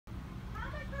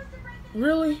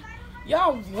Really?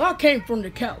 Y'all came from the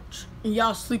couch and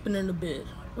y'all sleeping in the bed.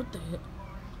 What the heck?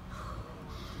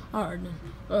 Alright then.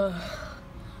 What am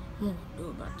I gonna do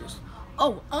about this?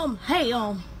 Oh, hey,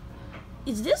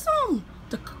 is this,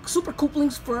 the Super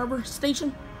Koopalings Forever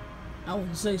station? I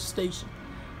wouldn't say station.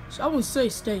 I wouldn't say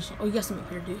station. Oh, you got something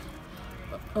here,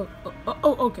 dude.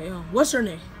 Okay, what's your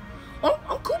name?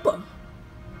 I'm Koopa.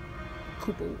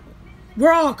 Koopa.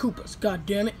 We're all Koopas, god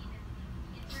damn it.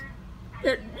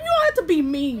 You don't have to be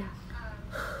mean.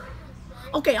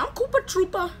 Okay, I'm Koopa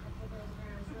Troopa.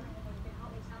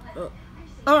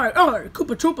 Alright,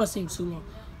 Koopa Troopa seems too long.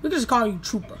 We can just call you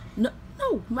Troopa. No,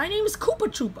 my name is Koopa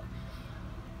Troopa.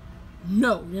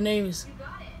 No, your name is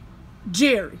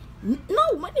Jerry.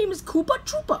 No, my name is Koopa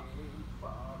Troopa.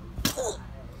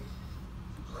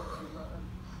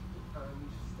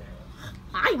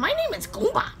 Hi, my name is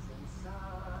Goomba.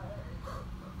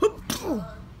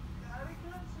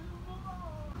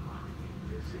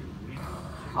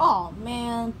 Oh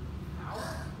man, I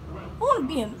want to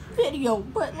be in the video,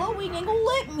 but Loey ain't gonna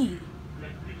let me.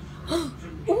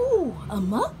 Ooh, a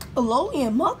Loey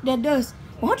and Muck that does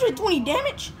 120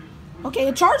 damage. Okay,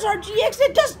 a Charizard GX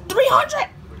that does 300,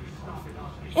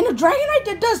 and a Dragonite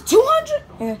that does 200.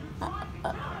 And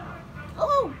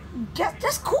oh,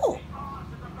 that's cool.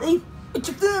 Hey, what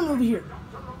you feeling over here?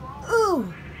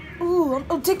 Ooh,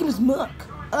 I'm taking this Muck.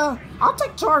 I'll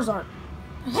take Charizard.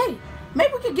 Hey,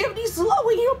 maybe we could give these to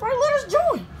Loey. He'll probably let us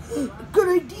join.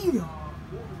 Good idea.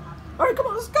 All right, come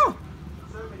on, let's go.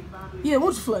 Yeah,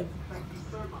 what's your flavor?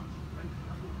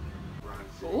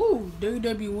 Ooh,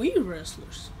 WWE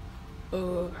wrestlers.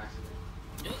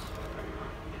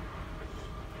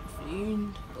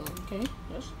 Fiend. Okay,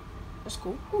 that's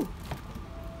cool. Ooh.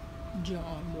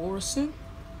 John Morrison.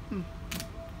 Who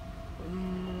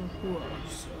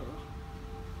else?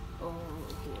 Who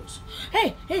else?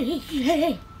 Hey!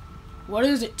 What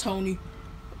is it, Tony?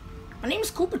 My name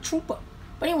is Koopa Troopa.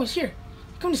 But anyways, here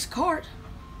comes this card.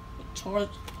 Hold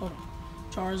on.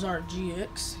 Charizard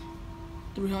GX,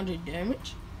 300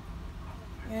 damage.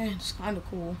 Yeah, it's kind of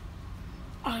cool.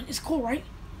 It's cool, right?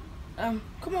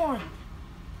 Come on.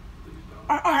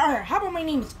 Alright. How about my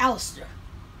name is Alistair?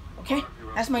 Okay,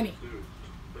 that's my name.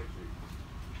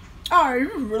 Alright, you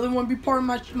really want to be part of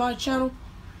my channel?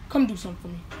 Come do something for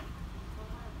me.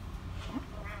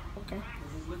 Okay.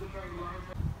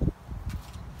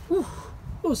 Ooh,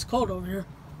 it's cold over here.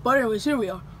 But anyways, here we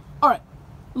are. Alright,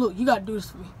 look, you gotta do this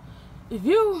for me. If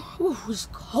you, it's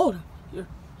cold here.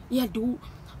 Yeah, dude.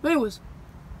 But anyways,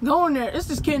 go in there. It's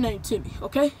this kid named Timmy,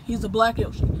 okay? He's a black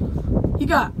Yoshi. He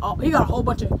got a whole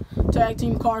bunch of tag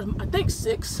team cards. I think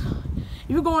 6. If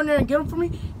you go in there and get them for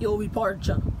me, you'll be part of the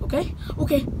channel, okay?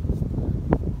 Okay.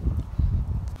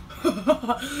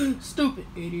 Stupid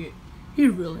idiot. He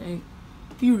really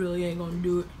ain't gonna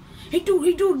do it. Hey,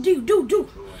 dude.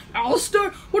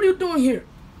 Alistair, what are you doing here?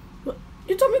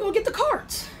 You told me to go get the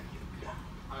cards.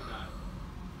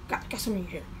 Got some in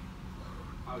here.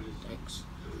 Thanks.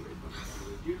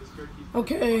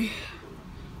 Okay.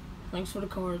 Thanks for the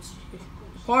cards.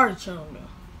 Part of the channel now.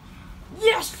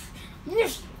 Yes.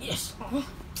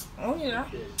 Oh yeah.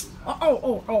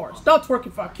 Oh, stop twerking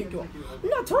if I kick you off. I'm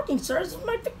not twerking, sir. This is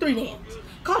my victory dance.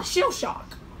 Called Shell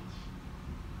Shock.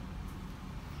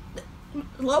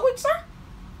 Ludwig, sir?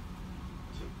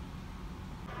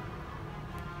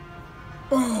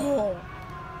 Oh.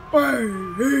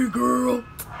 Hey, girl.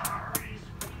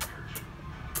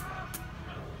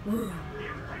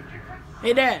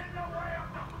 Hey, Dad.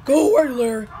 Go away,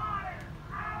 Larry.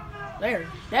 Larry,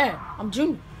 Dad, I'm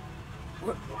Junior.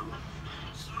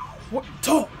 What?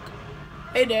 Talk.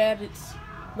 Hey, Dad, it's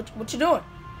what you doing?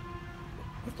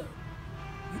 What the?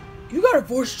 You got a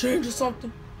voice change or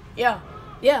something? Yeah.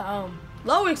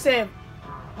 Loic said,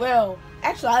 well,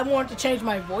 actually, I wanted to change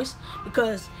my voice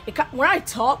because when I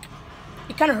talk,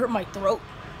 it kind of hurt my throat.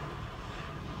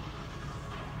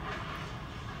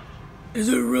 Is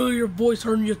it really your voice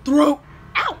hurting your throat?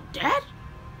 Ow, Dad.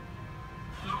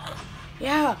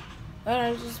 Yeah.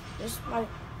 Just my.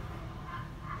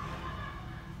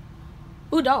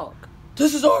 Who dog?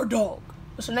 This is our dog.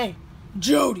 What's her name?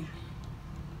 Jody.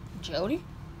 Jody?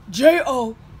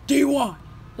 Jody.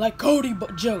 Like Cody,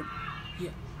 but Jody.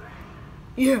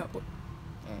 Yeah, but.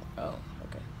 Oh,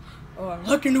 okay. I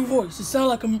like your new voice. You sound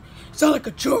like a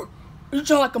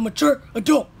mature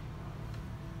adult.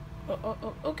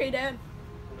 Okay, Dad.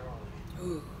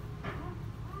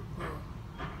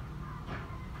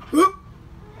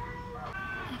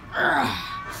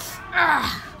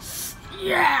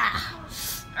 Yeah.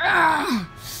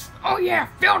 Oh yeah,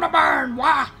 feel the burn,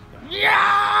 why?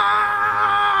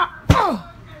 Yeah.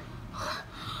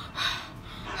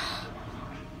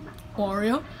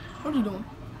 Mario, what are you doing?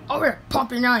 Over here,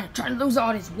 pumping iron, trying to lose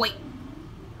all this weight.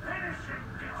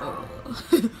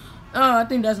 I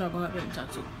think that's not gonna happen anytime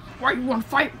soon. Why you wanna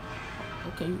fight?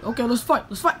 Okay, let's fight.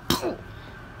 Let's fight.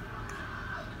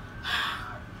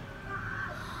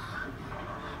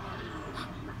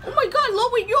 Oh my God,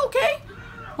 Louie, you okay?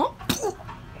 Huh?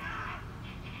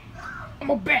 I'm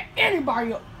gonna bat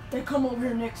anybody up. They come over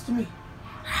here next to me.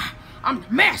 I'm the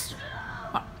master.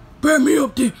 Bat me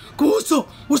up there. Go, what's up?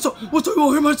 What's up? What's up? You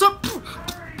wanna hear my son?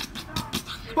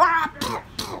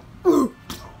 Ooh,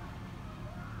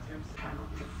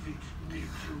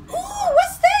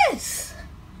 what's this?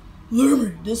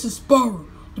 Lemmy, this is Sparrow,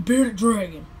 the bearded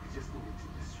dragon.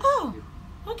 Oh,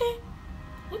 okay.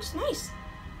 Looks nice.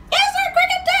 Yes, sir,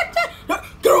 cricket,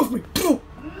 get off me!